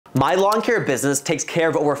My lawn care business takes care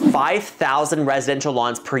of over 5,000 residential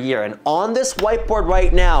lawns per year, and on this whiteboard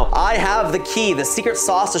right now, I have the key, the secret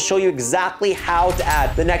sauce to show you exactly how to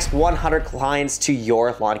add the next 100 clients to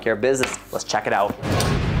your lawn care business. Let's check it out.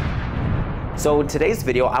 So in today's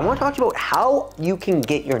video, I want to talk to you about how you can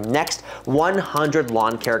get your next 100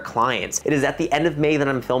 lawn care clients. It is at the end of May that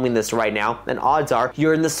I'm filming this right now, and odds are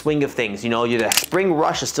you're in the swing of things. You know, the spring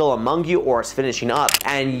rush is still among you or it's finishing up,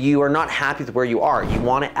 and you are not happy with where you are. You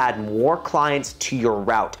want to add more clients to your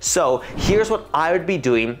route. So here's what I would be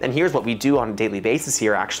doing, and here's what we do on a daily basis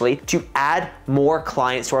here actually, to add more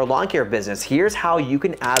clients to our lawn care business. Here's how you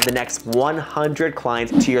can add the next 100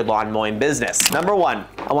 clients to your lawn mowing business. Number one,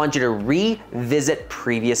 I want you to revisit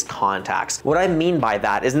previous contacts. What I mean by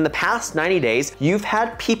that is in the past 90 days, you've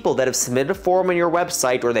had people that have submitted a form on your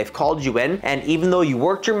website or they've called you in, and even though you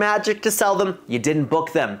worked your magic to sell them, you didn't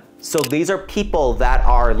book them. So these are people that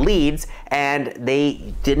are leads and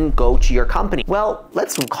they didn't go to your company. Well,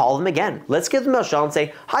 let's call them again. Let's give them a shot and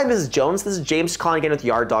say, hi, Mrs. Jones, this is James calling again with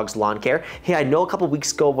Yard Dogs Lawn Care. Hey, I know a couple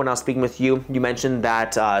weeks ago when I was speaking with you, you mentioned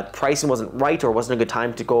that pricing wasn't right or wasn't a good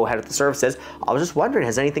time to go ahead with the services. I was just wondering,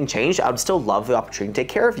 has anything changed? I would still love the opportunity to take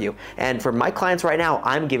care of you. And for my clients right now,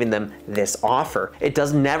 I'm giving them this offer. It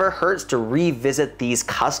never hurts to revisit these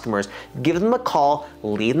customers. Give them a call,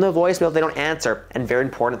 leave them a voicemail if they don't answer, and very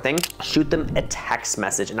important thing, shoot them a text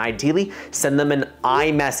message, and ideally send them an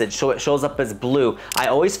iMessage so it shows up as blue. I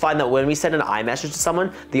always find that when we send an iMessage to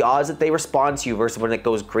someone, the odds that they respond to you versus when it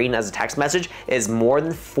goes green as a text message is more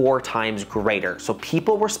than 4 times greater. So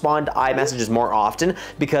people respond to iMessages more often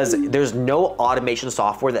because there's no automation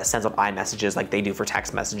software that sends out iMessages like they do for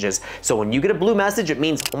text messages. So when you get a blue message, it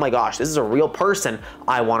means, oh my gosh, this is a real person.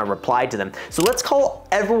 I want to reply to them. So let's call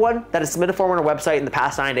everyone that has submitted a form on our website in the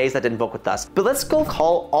past 9 days that didn't book with us. But let's go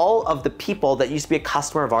call all of the people that used to be a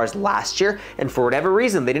customer of ours last year, and for whatever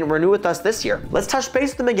reason, they didn't renew with us this year. Let's touch base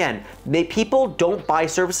with them again. People don't buy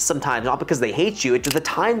services sometimes, not because they hate you, it's just the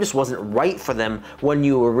time just wasn't right for them when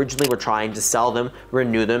you originally were trying to sell them,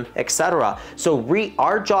 renew them, etc. So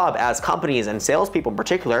our job as companies and salespeople in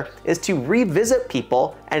particular is to revisit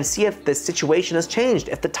people and see if the situation has changed,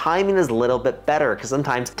 if the timing is a little bit better, because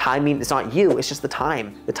sometimes timing is not you, it's just the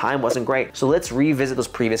time. The time wasn't great. So let's revisit those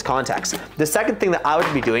previous contacts. The second thing that I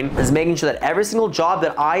would be doing is making sure that every single job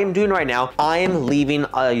that I am doing right now, I am leaving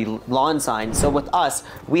a lawn sign. So with us,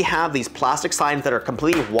 we have these plastic signs that are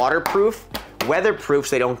completely waterproof, weatherproof,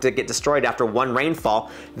 so they don't get destroyed after one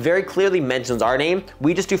rainfall. Very clearly mentions our name.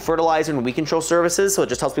 We just do fertilizer and weed control services, so it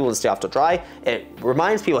just helps people to stay off to dry. It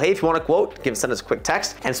reminds people, hey, if you want a quote, send us a quick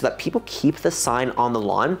text. And so that people keep the sign on the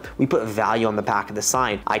lawn, we put value on the back of the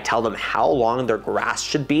sign. I tell them how long their grass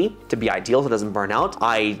should be to be ideal so it doesn't burn out.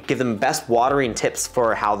 I give them best watering tips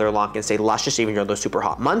for how their lawn can stay luscious even during those super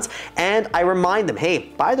hot months. And I remind them,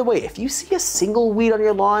 hey, by the way, if you see a single weed on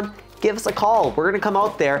your lawn, give us a call. We're gonna come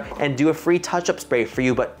out there and do a free touch-up spray for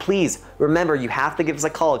you, but please remember, you have to give us a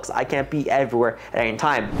call because I can't be everywhere at any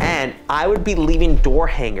time. And I would be leaving door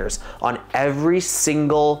hangers on every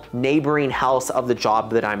single neighboring house of the job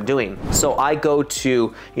that I'm doing. So I go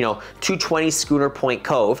to, 220 Schooner Point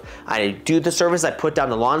Cove, I do the service, I put down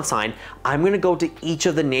the lawn sign, I'm gonna go to each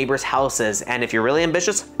of the neighbors' houses, and if you're really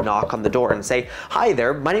ambitious, knock on the door and say, hi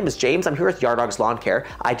there, my name is James, I'm here with Yard Dogs Lawn Care.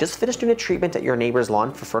 I just finished doing a treatment at your neighbor's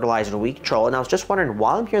lawn for fertilizer and weed control, and I was just wondering,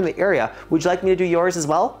 while I'm here in the area, would you like me to do yours as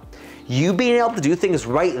well? You being able to do things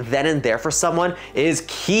right then and there for someone is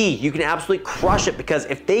key. You can absolutely crush it, because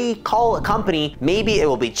if they call a company, maybe it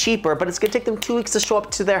will be cheaper, but it's gonna take them 2 weeks to show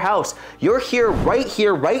up to their house. You're here,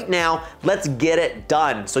 right now, let's get it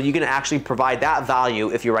done. So you can actually provide that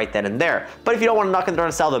value if you're right then and there. But if you don't wanna knock on the door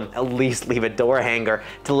and sell them, at least leave a door hanger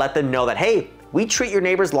to let them know that, hey, we treat your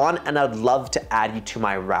neighbor's lawn and I'd love to add you to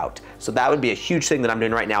my route. So that would be a huge thing that I'm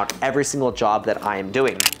doing right now at every single job that I am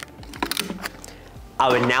doing. I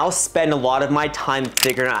would now spend a lot of my time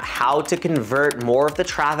figuring out how to convert more of the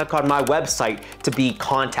traffic on my website to be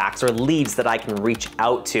contacts or leads that I can reach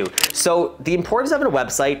out to. So the importance of a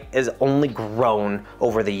website is only grown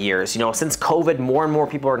over the years. Since COVID, more and more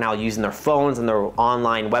people are now using their phones and their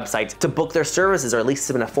online websites to book their services, or at least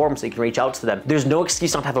submit a form so you can reach out to them. There's no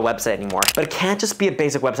excuse not to have a website anymore. But it can't just be a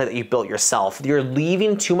basic website that you built yourself. You're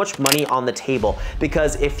leaving too much money on the table,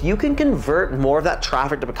 because if you can convert more of that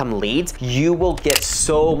traffic to become leads, you will get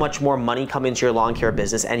so much more money come into your lawn care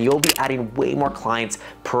business, and you'll be adding way more clients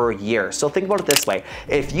per year. So think about it this way.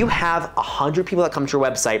 If you have 100 people that come to your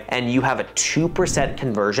website and you have a 2%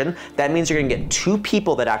 conversion, that means you're gonna get 2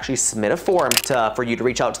 people that actually submit a form for you to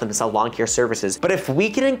reach out to them to sell lawn care services. But if we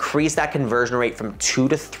can increase that conversion rate from 2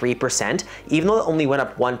 to 3%, even though it only went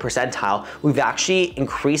up 1 percentile, we've actually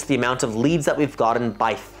increased the amount of leads that we've gotten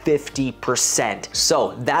by 50%.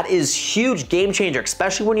 So that is huge game changer,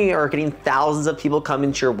 especially when you are getting thousands of people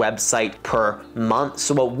coming to your website per month.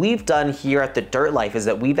 So what we've done here at The Dirt Life is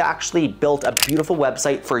that we've actually built a beautiful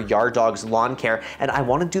website for Yard Dogs Lawn Care, and I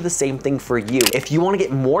want to do the same thing for you. If you want to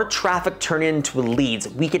get more traffic turned into leads,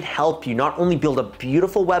 we can help you not only build a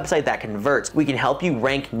beautiful website that converts, we can help you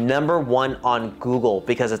rank #1 on Google,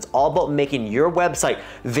 because it's all about making your website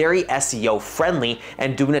very SEO friendly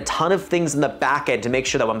and doing a ton of things in the back end to make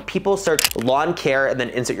sure that when people search lawn care and then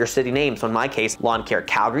insert your city name, so in my case, Lawn Care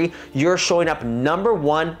Calgary, you're showing up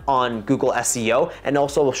 #1 on Google SEO and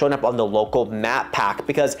also showing up on the local map pack.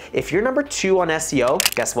 Because if you're #2 on SEO,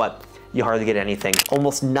 guess what? You hardly get anything.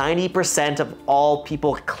 Almost 90% of all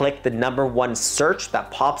people click the #1 search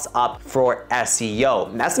that pops up for SEO.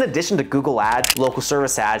 And that's in addition to Google ads, local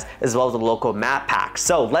service ads, as well as the local map pack.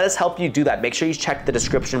 So let us help you do that. Make sure you check the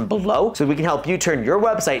description below so we can help you turn your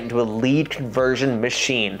website into a lead conversion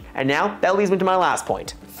machine. And now that leads me to my last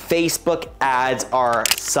point. Facebook ads are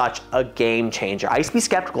such a game changer. I used to be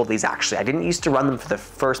skeptical of these actually. I didn't used to run them for the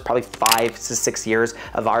first probably 5 to 6 years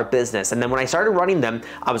of our business. And then when I started running them,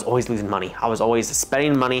 I was always losing money. I was always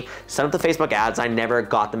spending money, setting up the Facebook ads. I never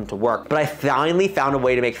got them to work. But I finally found a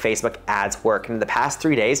way to make Facebook ads work. And in the past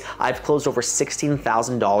 3 days, I've closed over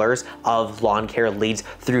 $16,000 of lawn care leads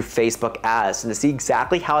through Facebook ads. And to see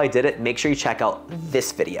exactly how I did it, make sure you check out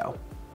this video.